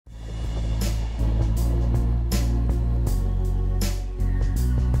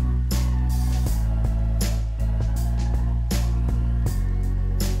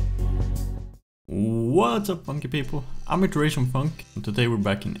What's up, funky people? I'm IterationFunk, and today we're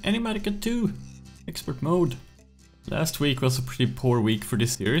back in Enigmatica 2 expert mode. Last week was a pretty poor week for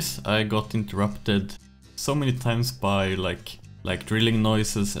this series. I got interrupted so many times by like drilling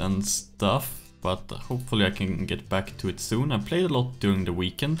noises and stuff, but hopefully I can get back to it soon. I played a lot during the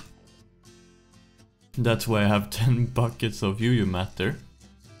weekend. That's why I have 10 buckets of UU matter.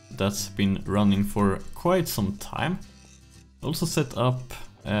 That's been running for quite some time. Also set up,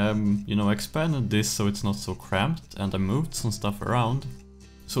 expanded this so it's not so cramped, and I moved some stuff around.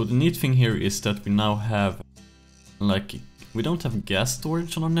 So the neat thing here is that we now have, we don't have gas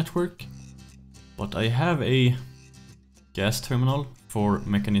storage on our network, but I have a gas terminal for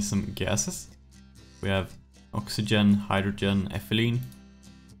mechanism gases. We have oxygen, hydrogen, ethylene,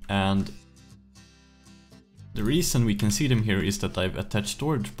 and the reason we can see them here is that I've attached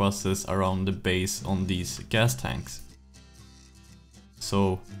storage buses around the base on these gas tanks.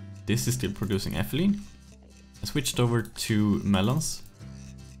 So this is still producing ethylene. I switched over to melons,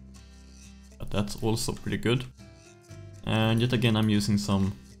 but that's also pretty good. And yet again I'm using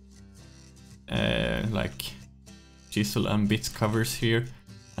some chisel and bits covers here.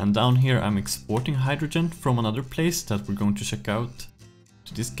 And down here I'm exporting hydrogen from another place that we're going to check out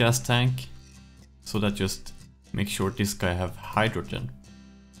to this gas tank. So that just make sure this guy have hydrogen.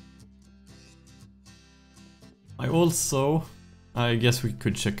 I guess we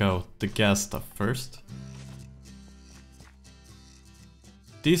could check out the gas stuff first.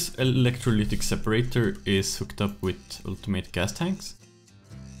 This electrolytic separator is hooked up with ultimate gas tanks.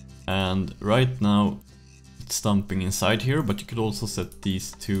 And right now it's dumping inside here, but you could also set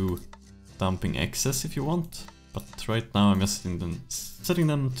these to dumping excess if you want. But right now I'm just setting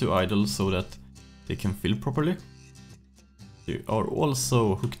them to idle so that they can fill properly. They are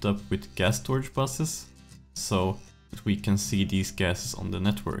also hooked up with gas storage buses, so that we can see these gases on the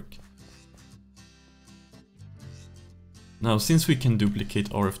network. Now, since we can duplicate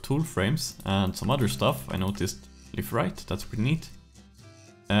RF tool frames and some other stuff, I noticed live right, that's pretty neat.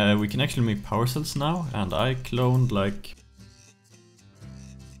 We can actually make power cells now, and I cloned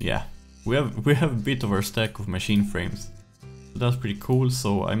we have a bit of our stack of machine frames. So that's pretty cool,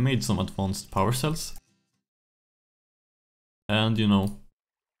 so I made some advanced power cells. And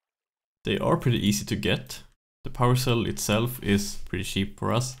they are pretty easy to get. The power cell itself is pretty cheap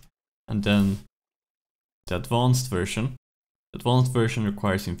for us. And then the advanced version. The advanced version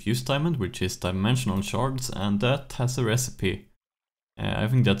requires infused diamond, which is dimensional shards, and that has a recipe. I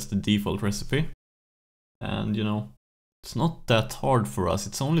think that's the default recipe. And it's not that hard for us.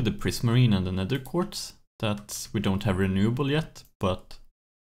 It's only the prismarine and the nether quartz that we don't have renewable yet, but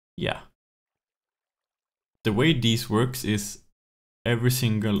yeah. The way these works is every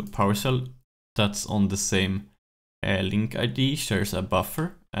single power cell that's on the same link ID shares a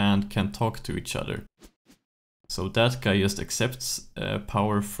buffer and can talk to each other. So that guy just accepts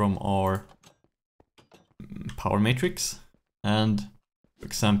power from our power matrix. And for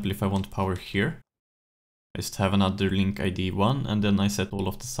example, if I want power here, I just have another link ID 1, and then I set all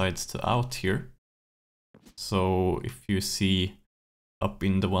of the sides to out here. So if you see up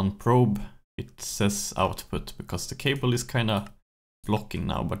in the one probe, it says output because the cable is kind of blocking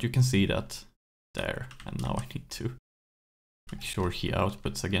now, but you can see that there. And now I need to make sure he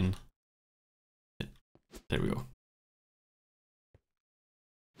outputs again. There we go.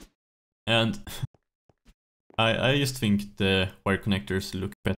 And I just think the wire connectors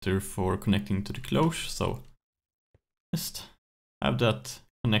look better for connecting to the cloche, so just have that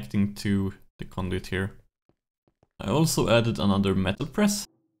connecting to the conduit here. I also added another metal press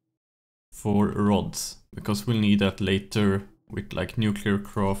for rods, because we'll need that later with nuclear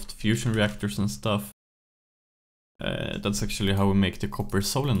craft fusion reactors and stuff. That's actually how we make the copper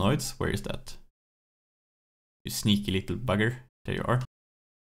solenoids. Where is that? You sneaky little bugger. There you are.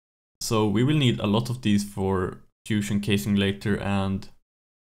 So we will need a lot of these for fusion casing later,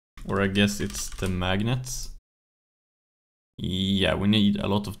 or I guess it's the magnets. Yeah, we need a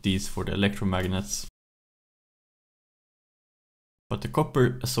lot of these for the electromagnets. But the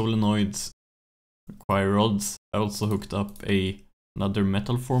copper solenoids require rods. I also hooked up another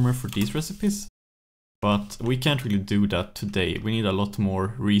metal former for these recipes. But we can't really do that today. We need a lot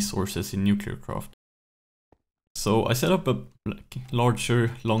more resources in nuclear craft. So I set up a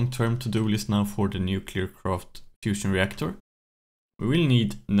larger long-term to-do list now for the nuclear craft fusion reactor. We will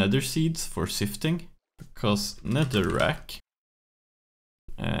need nether seeds for sifting, because netherrack,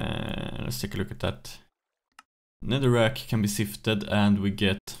 let's take a look at that. Netherrack can be sifted and we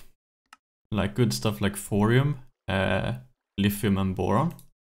get good stuff like thorium, lithium and boron.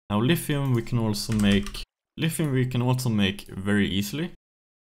 Now lithium we can also make very easily.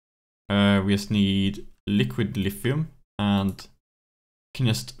 We just need liquid lithium, and you can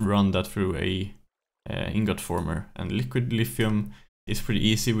just run that through a ingot former. And liquid lithium is pretty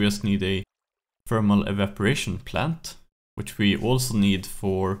easy. We just need a thermal evaporation plant, which we also need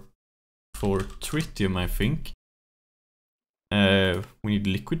for tritium, I think. We need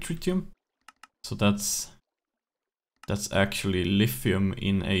liquid tritium, so that's actually lithium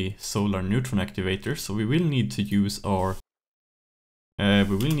in a solar neutron activator. So we will need to use our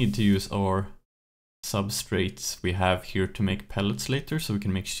substrates we have here to make pellets later, so we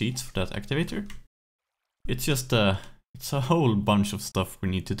can make sheets for that activator. It's just it's a whole bunch of stuff we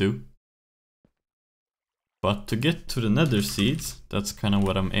need to do. But to get to the nether seeds, that's kind of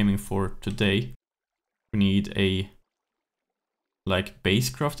what I'm aiming for today. We need a base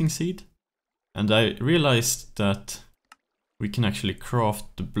crafting seed, and I realized that we can actually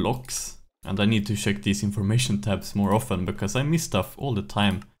craft the blocks, and I need to check these information tabs more often because I miss stuff all the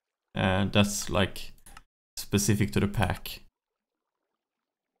time, and that's specific to the pack.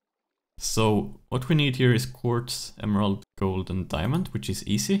 So what we need here is quartz, emerald, gold and diamond, which is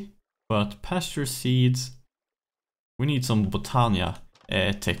easy, but pasture seeds, we need some botania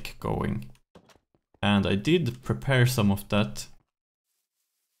tech going, and I did prepare some of that.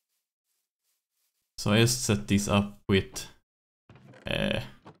 So I just set these up with the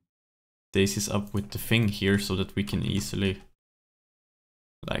thing here so that we can easily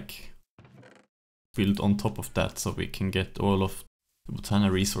build on top of that, so we can get all of the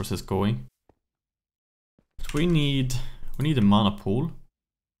botania resources going. But we need a mana pool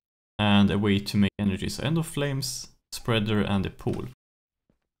and a way to make energy. So end of flames, spreader and a pool.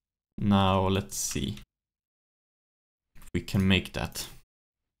 Now let's see if we can make that.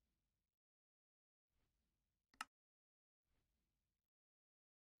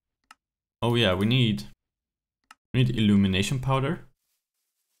 Oh yeah, we need illumination powder.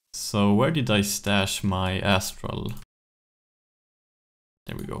 So where did I stash my astral?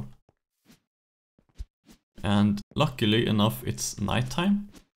 There we go. And luckily enough, it's nighttime,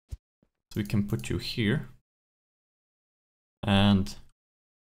 so we can put you here. And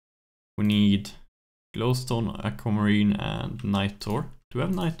we need glowstone, aquamarine and night ore. Do we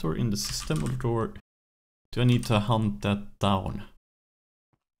have night ore in the system, or do I need to hunt that down?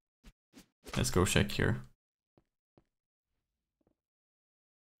 Let's go check here.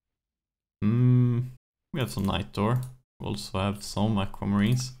 We have some night ore. We also have some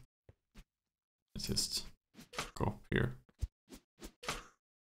aquamarines. Let's just go up here.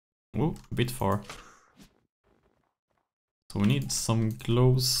 Oh, a bit far. So we need some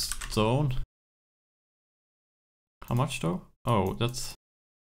glowstone. How much though? Oh,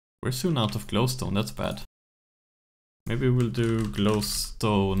 we're soon out of glowstone, that's bad. Maybe we'll do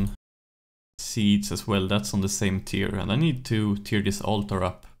glowstone seeds as well, that's on the same tier. And I need to tier this altar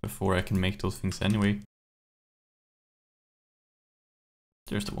up before I can make those things anyway.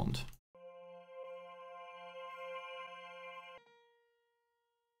 There's the wand.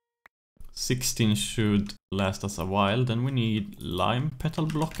 $16 should last us a while. Then we need lime petal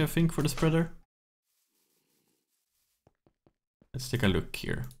block, I think, for the spreader. Let's take a look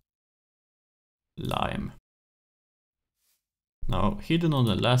here. Lime. Now, hidden on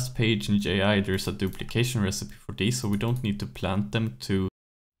the last page in JI, there's a duplication recipe for these, so we don't need to plant them to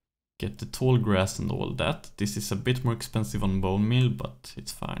get the tall grass and all that. This is a bit more expensive on bone meal, but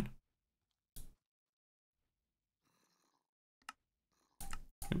it's fine.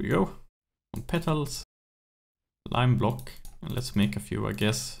 There we go. Some petals, lime block, and let's make a few, I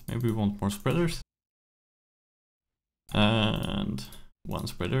guess. Maybe we want more spreaders. And one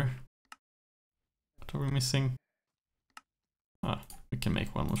spreader. What are we missing? Ah, we can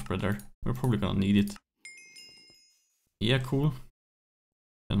make one more spreader. We're probably gonna need it. Yeah, cool.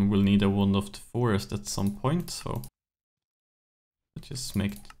 And we'll need a wand of the forest at some point, so let's just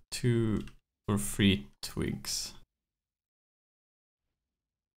make 2 or 3 twigs.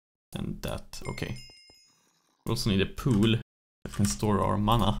 And that, okay. We also need a pool that can store our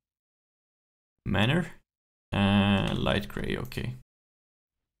mana. Manor and light gray, okay.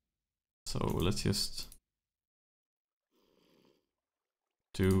 So let's just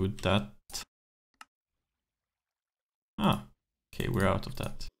do that. Ah, okay, we're out of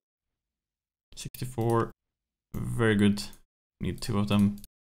that. 64, very good. Need 2 of them.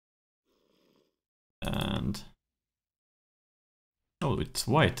 And oh, it's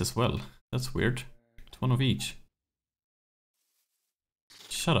white as well. That's weird. It's one of each.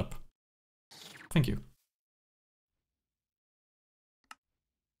 Shut up. Thank you.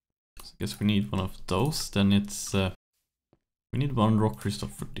 So I guess we need one of those. Then it's we need 1 rock crystal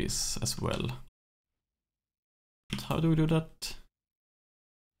for this as well. But how do we do that?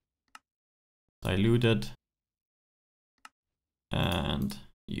 diluted, and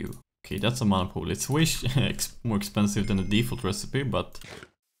you. Okay, that's a mana pool. It's way more expensive than the default recipe, but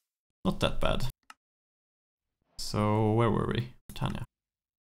not that bad. So where were we? Britannia.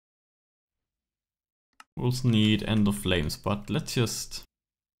 We also need End of Flames, but let's just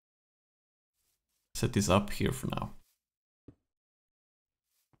set this up here for now.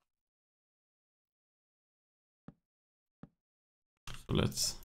 So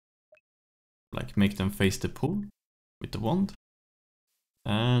let's like make them face the pool with the wand.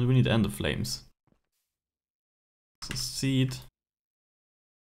 And we need End of Flames. So seed,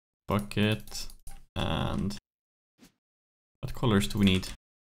 bucket, and what colors do we need?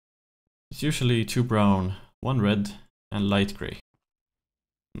 It's usually 2 brown, 1 red, and light gray.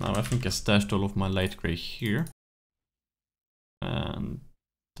 Now I think I stashed all of my light gray here. And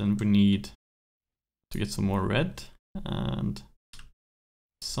then we need to get some more red and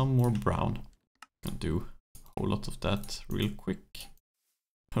some more brown. I'll do a whole lot of that real quick.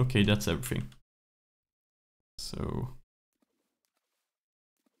 Okay, that's everything. So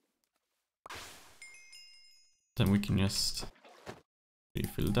then we can just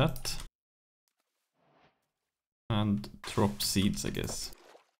refill that and drop seeds, I guess.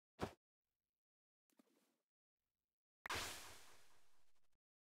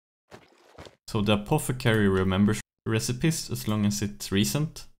 So the apothecary remembers recipes as long as it's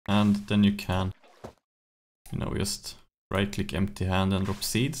recent, and then you can, you know, just right click empty hand and drop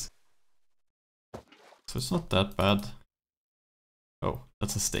seeds. So it's not that bad. Oh,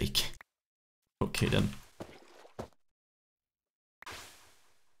 that's a steak. Okay then.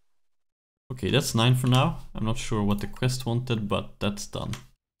 Okay, that's 9 for now. I'm not sure what the quest wanted, but that's done.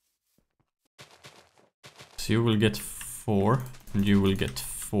 So you will get 4, and you will get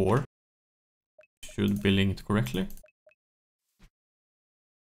 4. Should be linked correctly.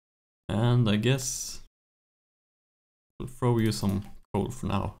 And I guess we'll throw you some coal for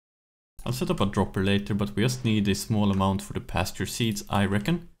now. I'll set up a dropper later, but we just need a small amount for the pasture seeds, I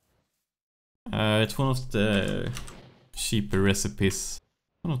reckon. It's one of the cheaper recipes.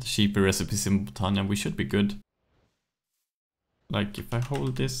 One of the cheaper recipes in Britannia. We should be good. Like if I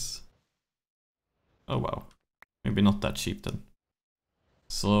hold this. Oh wow. Maybe not that cheap then.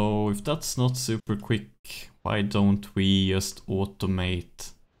 So if that's not super quick, why don't we just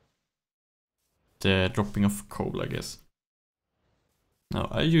automate the dropping of coal, I guess. Now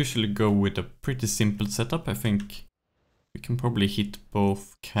I usually go with a pretty simple setup. I think we can probably hit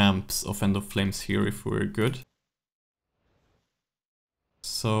both camps of End of Flames here if we're good.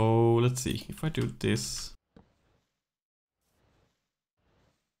 So let's see, if I do this.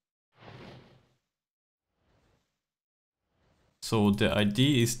 So the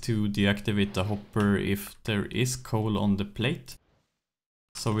idea is to deactivate the hopper if there is coal on the plate.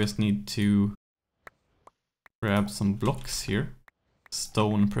 So we just need to grab some blocks here.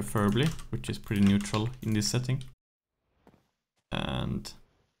 Stone preferably, which is pretty neutral in this setting. And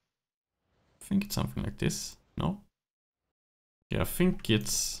I think it's something like this. No? Yeah, I think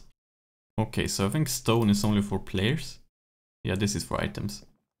it's... Okay, so I think stone is only for players. Yeah, this is for items.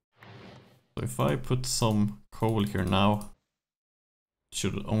 So if I put some coal here now, it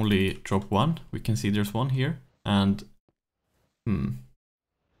should only drop 1. We can see there's 1 here. And...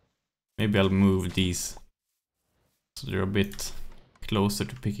 maybe I'll move these so they're a bit closer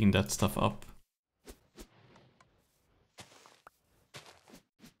to picking that stuff up.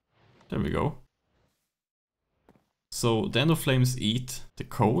 There we go. So the End of Flames eat the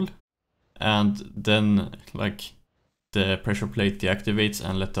coal, and then like the pressure plate deactivates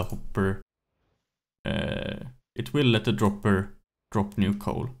and let the hopper, it will let the dropper drop new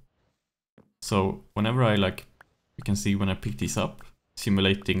coal. So whenever I like, you can see when I pick these up,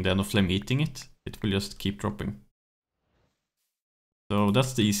 simulating the End of Flame eating it, it will just keep dropping. So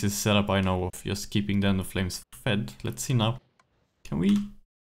that's the easiest setup I know of, just keeping the End of Flames fed. Let's see now. Can we...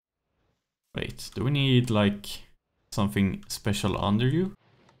 Wait, do we need like something special under you?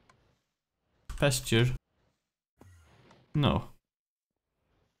 Pasture? No.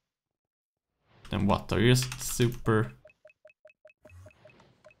 Then what? Are you just super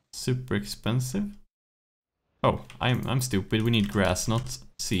expensive? Oh, I'm stupid. We need grass, not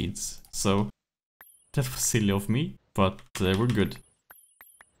seeds. So that was silly of me, but we're good.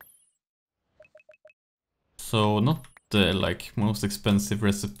 So not the like most expensive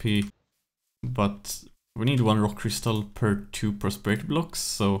recipe, but we need 1 rock crystal per 2 prosperity blocks,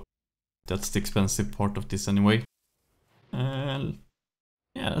 so that's the expensive part of this anyway. Yeah,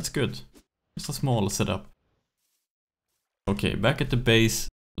 that's good. Just a small setup. Okay, back at the base,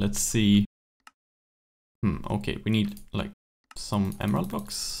 let's see. Okay, we need like some emerald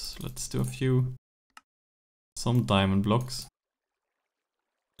blocks. Let's do a few. Some diamond blocks.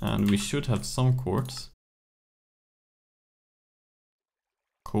 And we should have some quartz.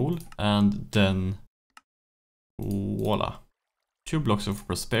 Cool. And then voila. 2 blocks of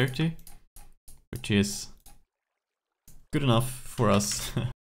prosperity, which is good enough for us.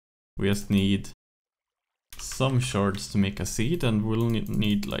 We just need some shards to make a seed, and we'll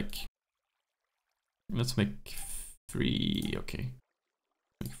need like, let's make 3, okay,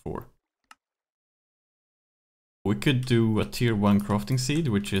 make 4. We could do a tier 1 crafting seed,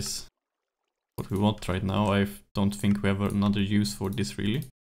 which is what we want right now. I don't think we have another use for this really.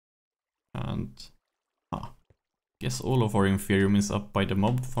 And guess all of our inferium is up by the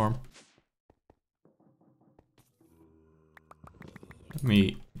mob farm. Let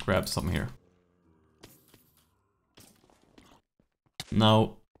me grab some here.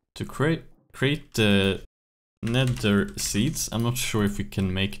 Now, to create the nether seeds, I'm not sure if we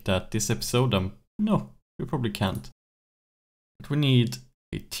can make that this episode. No, we probably can't. But we need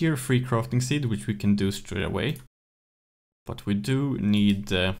a tier 3 crafting seed, which we can do straight away. But we do need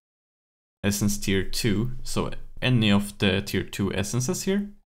the essence tier 2, so any of the tier 2 essences here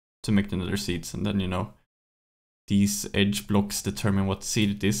to make the nether seeds. And then, you know, these edge blocks determine what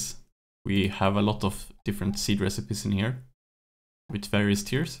seed it is. We have a lot of different seed recipes in here with various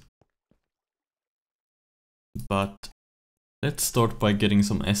tiers. But let's start by getting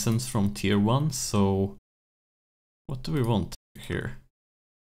some essence from tier 1. So what do we want here?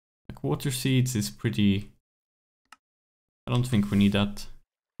 Like water seeds is pretty... I don't think we need that.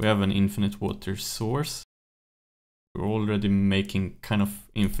 We have an infinite water source. We're already making kind of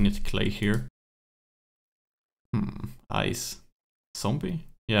infinite clay here. Ice. Zombie?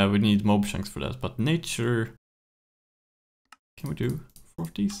 Yeah, we need mob chunks for that, but nature... Can we do 4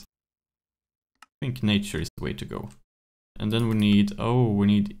 of these? I think nature is the way to go. And then we need... Oh, we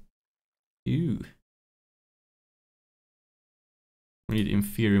need... Ew. We need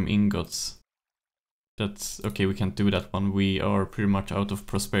inferium ingots. That's... Okay, we can't do that one. We are pretty much out of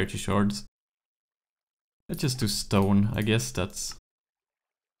prosperity shards. Let's just do stone. I guess that's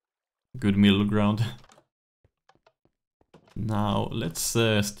good middle ground. Now let's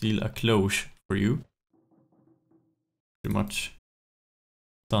steal a cloche for you. Pretty much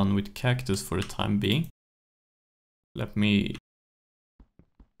done with cactus for the time being. Let me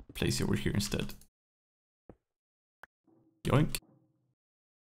place you over here instead. Yoink.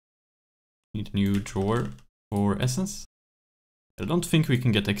 Need a new drawer for essence. I don't think we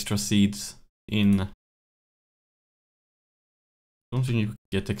can get extra seeds in... I don't think you can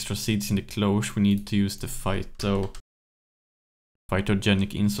get extra seeds in the cloche. We need to use the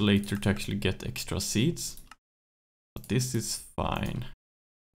phytogenic insulator to actually get extra seeds. But this is fine.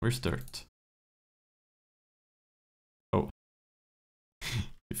 Where's dirt? Oh.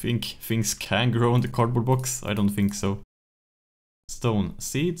 You think things can grow in the cardboard box? I don't think so. Stone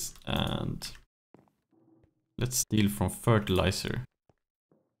seeds, and let's steal from fertilizer.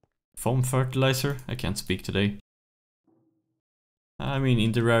 Foam fertilizer? I can't speak today. I mean,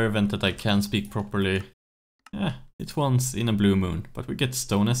 in the rare event that I can speak properly, it's once in a blue moon, but we get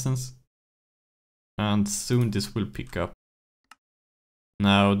stone essence. And soon this will pick up.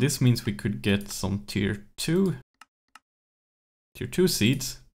 Now this means we could get some tier 2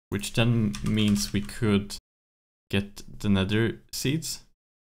 seeds, which then means we could get the nether seeds.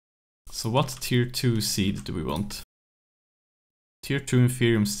 So what tier 2 seed do we want? Tier 2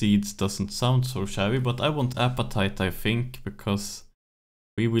 inferium seeds doesn't sound so shabby, but I want apatite, I think, because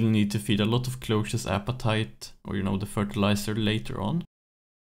we will need to feed a lot of cloches apatite, or you know, the fertilizer later on.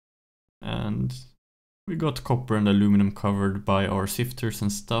 And we got copper and aluminum covered by our sifters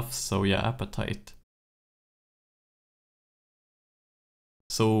and stuff, so yeah, apatite.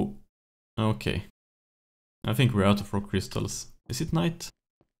 So, okay. I think we're out of rock crystals. Is it night?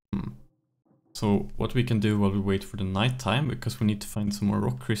 So what we can do while we wait for the night time, because we need to find some more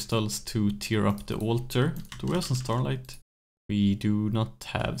rock crystals to tear up the altar. Do we have some starlight? We do not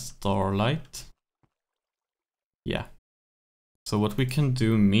have starlight. Yeah. So what we can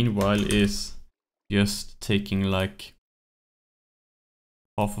do meanwhile is just taking like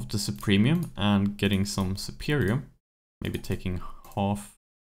half of the supremium and getting some superium. Maybe taking half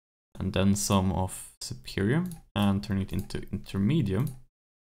and then some of superium and turn it into intermedium.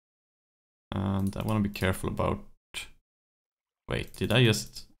 And I want to be careful about... Wait, did I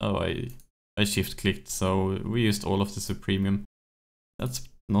just... Oh, I shift clicked, so we used all of the supremium. That's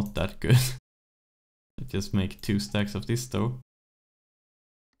not that good. I just make 2 stacks of this though.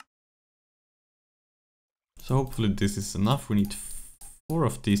 So hopefully this is enough. We need 4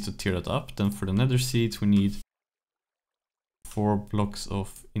 of these to tear it up. Then for the nether seeds we need 4 blocks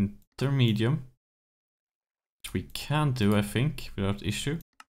of intermedium, which we can do, I think, without issue.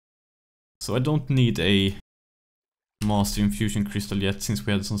 So I don't need a master infusion crystal yet, since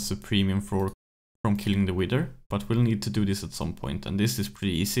we had some supremium from killing the wither, but we'll need to do this at some point, and this is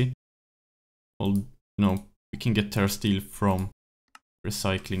pretty easy. Well, no, we can get Terra Steel from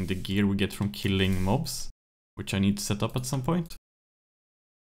recycling the gear we get from killing mobs, which I need to set up at some point.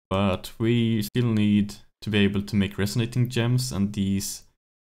 But we still need to be able to make resonating gems and these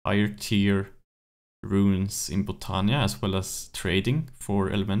higher tier runes in Botania, as well as trading for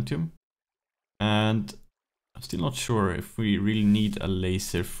Elementium. And I'm still not sure if we really need a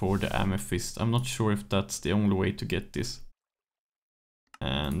laser for the amethyst. I'm not sure if that's the only way to get this.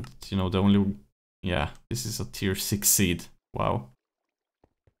 And you know, the only, yeah, this is a tier 6 seed. Wow.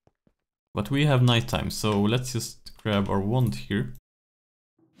 But we have nighttime, so let's just grab our wand here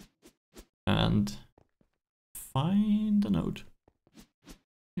and find a node.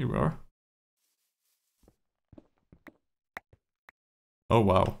 Here we are. Oh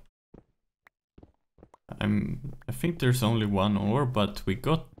wow. I think there's only one ore, but we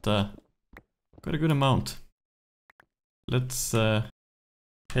got a good amount. Let's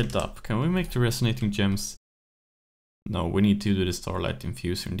head up. Can we make the resonating gems? No, we need to do the starlight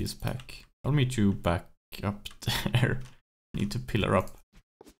infuser in this pack. I'll meet you back up there. Need to pillar up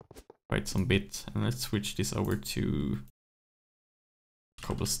quite some bit, and let's switch this over to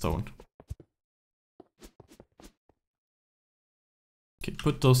cobblestone. Okay,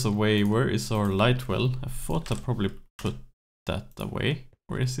 put those away. Where is our light well? I thought I probably put that away.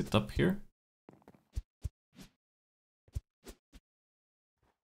 Where is it? Up here?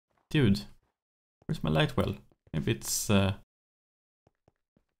 Dude, where's my light well? Maybe it's we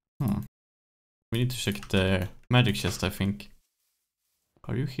need to check the magic chest, I think.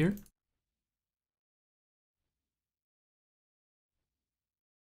 Are you here?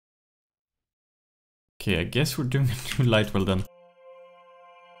 Okay, I guess we're doing a new light well then.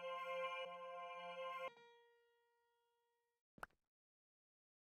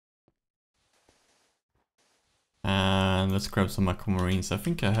 And let's grab some aquamarines. I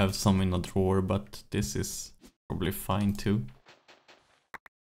think I have some in a drawer, but this is probably fine too.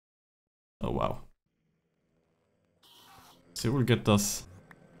 Oh wow. So we'll get us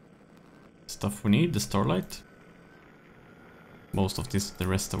stuff we need, the starlight. Most of this, the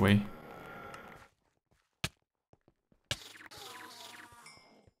rest away.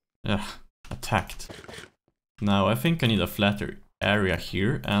 Yeah, attacked. Now I think I need a flatter area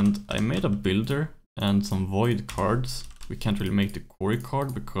here, and I made a builder and some void cards. We can't really make the quarry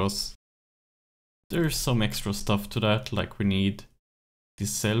card because there's some extra stuff to that, like we need the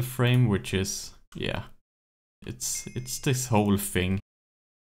cell frame, which is, yeah, it's this whole thing.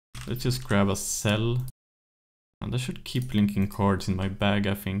 Let's just grab a cell, and I should keep linking cards in my bag,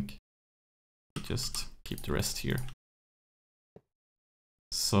 I think. Just keep the rest here.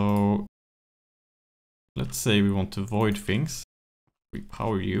 So let's say we want to void things. We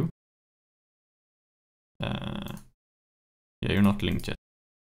power you. Yeah, you're not linked yet.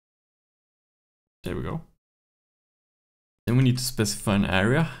 There we go. Then we need to specify an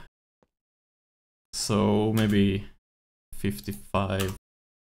area. So maybe 55,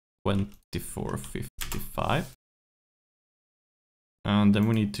 24, 55. And then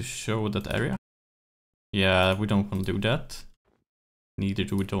we need to show that area. Yeah, we don't want to do that. Neither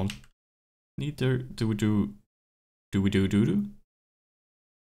do we do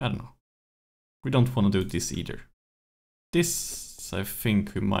I don't know. We don't want to do this either. This I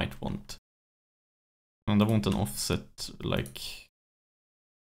think we might want. And I want an offset like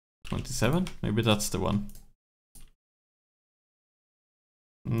 27, maybe that's the one.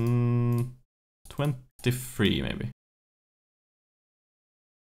 23 maybe.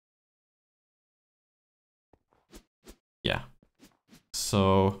 Yeah.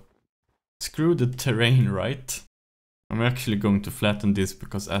 So screw the terrain, right? I'm actually going to flatten this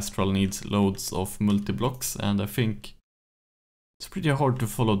because Astral needs loads of multi-blocks, and I think it's pretty hard to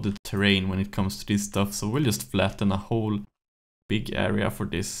follow the terrain when it comes to this stuff, so we'll just flatten a whole big area for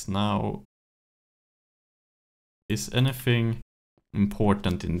this. Now, is anything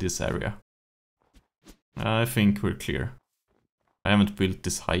important in this area? I think we're clear. I haven't built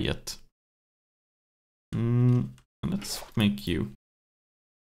this high yet. Let's make you.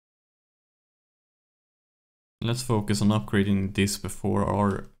 Let's focus on upgrading this before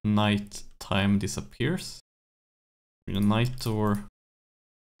our night time disappears. In a night door.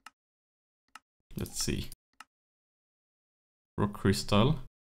 Let's see. Rock crystal.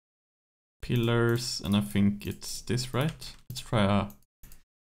 Pillars, and I think it's this, right? Let's try a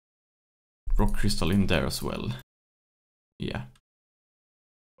rock crystal in there as well. Yeah.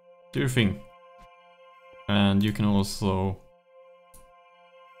 Do your thing. And you can also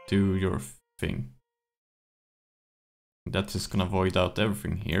do your thing. That's just gonna void out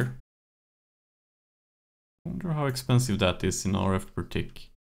everything here. Wonder how expensive that is in RF per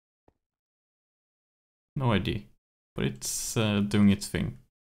tick. No idea. But it's doing its thing.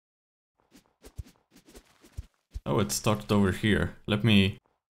 Oh, it started over here. Let me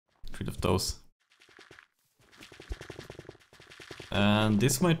get rid of those. And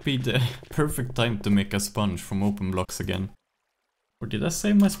this might be the perfect time to make a sponge from open blocks again. Or did I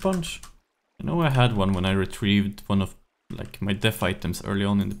save my sponge? I know I had one when I retrieved one of like my death items early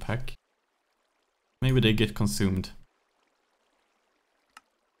on in the pack. Maybe they get consumed.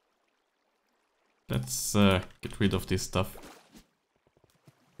 Let's get rid of this stuff.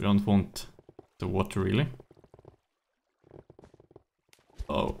 We don't want the water really.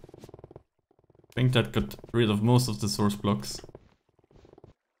 Oh. I think that got rid of most of the source blocks.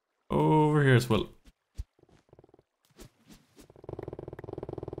 Over here as well.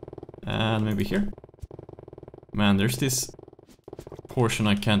 And maybe here. Man, there's this portion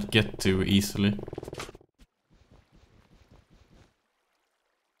I can't get to easily.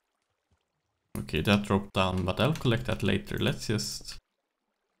 Okay, that dropped down, but I'll collect that later. Let's just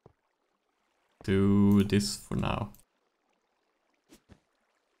do this for now.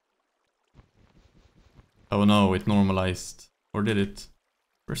 Oh no, it normalized. Or did it?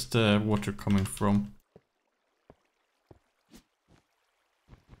 Where's the water coming from?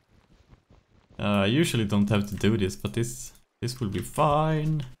 I usually don't have to do this, but this will be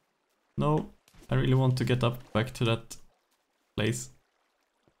fine. No, I really want to get up back to that place.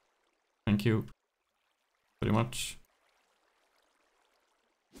 Thank you very much.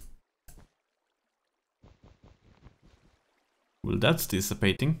 Well, that's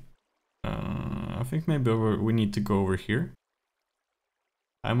dissipating. I think maybe we need to go over here.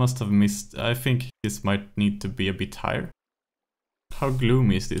 I must have missed. I think this might need to be a bit higher. How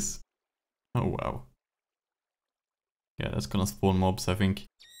gloomy is this? Oh wow. Yeah, that's gonna spawn mobs, I think.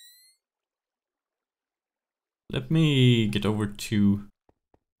 Let me get over to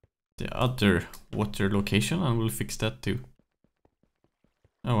the other water location and we'll fix that too.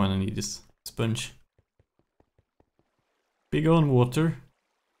 Oh, and I need this sponge. Big on water.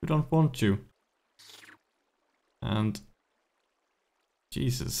 We don't want you. And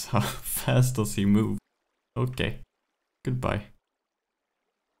Jesus, how fast does he move? Okay, goodbye.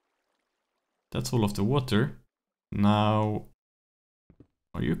 That's all of the water. Now,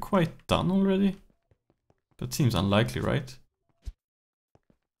 are you quite done already? That seems unlikely, right?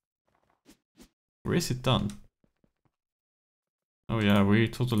 Or is it done? Oh yeah, we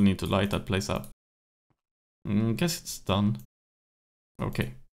totally need to light that place up. Guess it's done.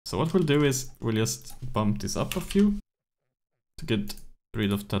 Okay, so what we'll do is we'll just bump this up a few to get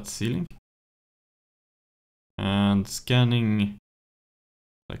rid of that ceiling. And scanning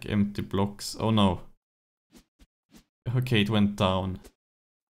like empty blocks. Oh no. Okay, it went down.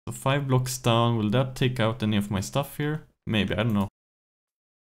 So 5 blocks down. Will that take out any of my stuff here? Maybe, I don't know.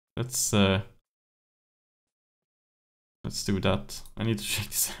 Let's do that. I need to check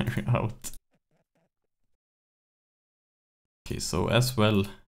this area out. Okay, so as well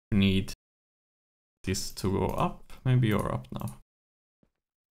need this to go up. Maybe you're up now.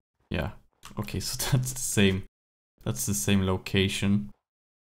 Yeah. Okay, so that's the same. That's the same location.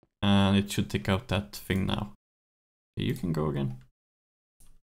 And it should take out that thing now. Okay, you can go again.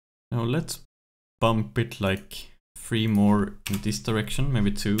 Now let's bump it like 3 more in this direction,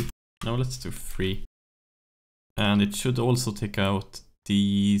 maybe 2. No, let's do 3. And it should also take out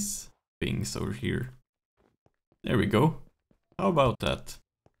these things over here. There we go. How about that?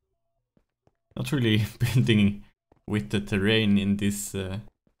 Not really building with the terrain in this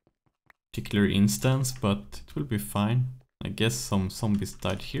particular instance, but it will be fine. I guess some zombies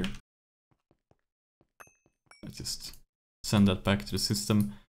died here. Let's just send that back to the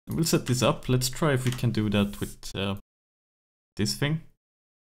system. We'll set this up. Let's try if we can do that with this thing.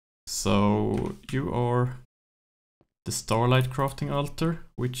 So you are the Starlight crafting altar.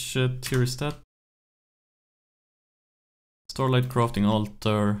 Which tier is that? Starlight crafting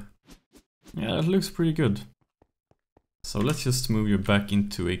altar. Yeah, that looks pretty good. So let's just move you back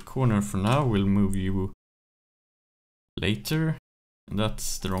into a corner for now. We'll move you later. And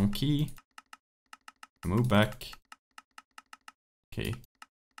that's the wrong key. Move back. Okay.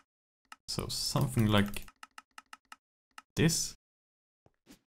 So something like this.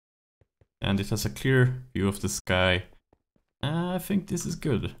 And it has a clear view of the sky. I think this is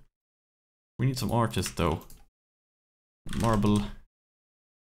good. We need some arches though. Marble.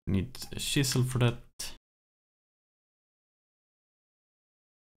 We need a chisel for that.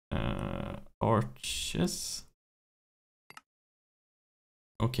 Arches.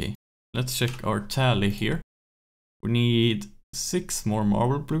 Okay, let's check our tally here. We need 6 more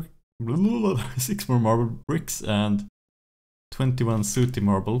marble 6 more marble bricks and 21 sooty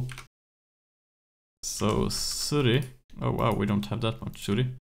marble. So sooty. Oh wow, we don't have that much sooty.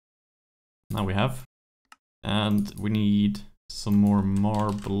 Now we have. And we need some more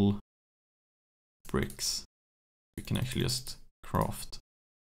marble bricks. We can actually just craft.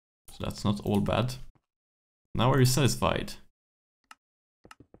 So that's not all bad. Now are you satisfied?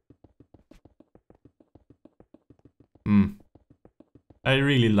 I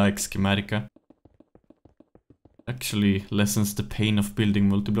really like Enigmatica. Actually lessens the pain of building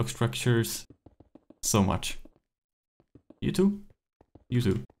multi-block structures so much. You too? You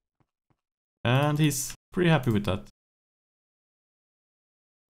too. And he's pretty happy with that.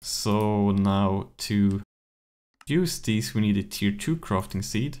 So now to use these we need a tier 2 crafting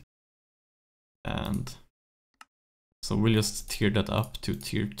seed. And so we'll just tier that up to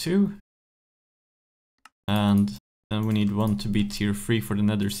tier 2. And then we need one to be tier 3 for the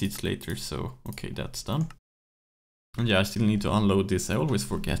nether seeds later, so okay, that's done. And yeah, I still need to unload this, I always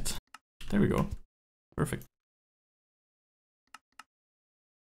forget. There we go. Perfect.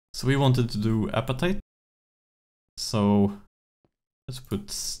 So we wanted to do apatite. So let's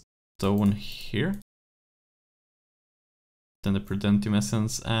put stone here. Then the Prudentium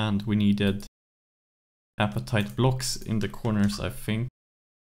essence, and we needed apatite blocks in the corners, I think.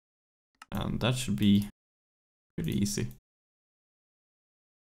 And that should be pretty easy.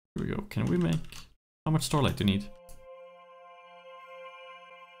 Here we go. Can we make... How much starlight do you need?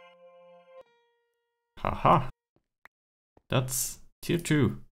 Haha! That's tier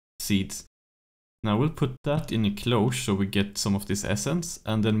 2 seeds. Now we'll put that in a cloche so we get some of this essence,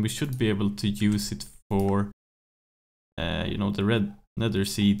 and then we should be able to use it for, you know, the red nether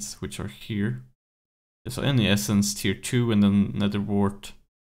seeds, which are here. So any essence tier 2 and then nether wart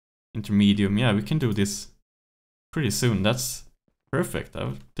intermedium. Yeah, we can do this pretty soon. That's perfect.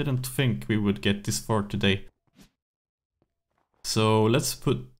 I didn't think we would get this far today. So let's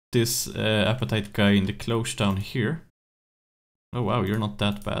put this apatite guy in the cloche down here. Oh wow, you're not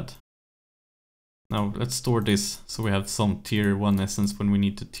that bad. Now let's store this so we have some tier 1 essence when we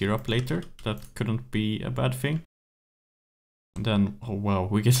need to tier up later. That couldn't be a bad thing. And then, oh wow,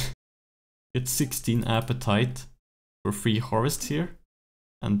 we get 16 apatite for free harvest here.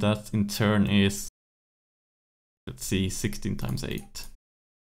 And that in turn is, let's see, 16 times 8.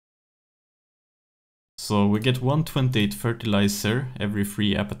 So we get 128 fertilizer every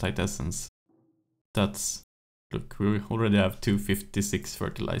free apatite essence. That's, look, we already have 256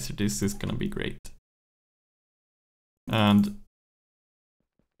 fertilizer. This is gonna be great. And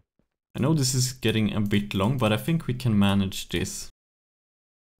I know this is getting a bit long, but I think we can manage this.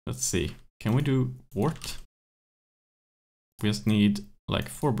 Let's see, can we do wart? We just need like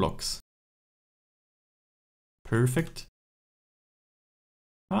 4 blocks. Perfect.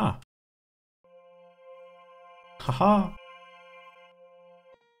 Ah. Haha.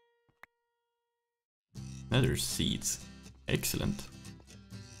 Nether seeds. Excellent.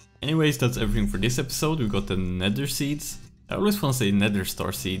 Anyways, that's everything for this episode. We got the nether seeds. I always want to say nether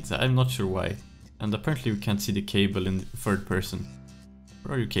star seeds. I'm not sure why. And apparently we can't see the cable in third person.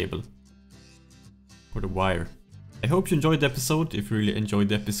 Where are you, cable? Or the wire? I hope you enjoyed the episode. If you really enjoyed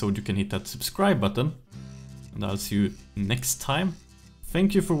the episode, you can hit that subscribe button. And I'll see you next time.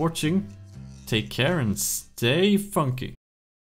 Thank you for watching. Take care and stay funky.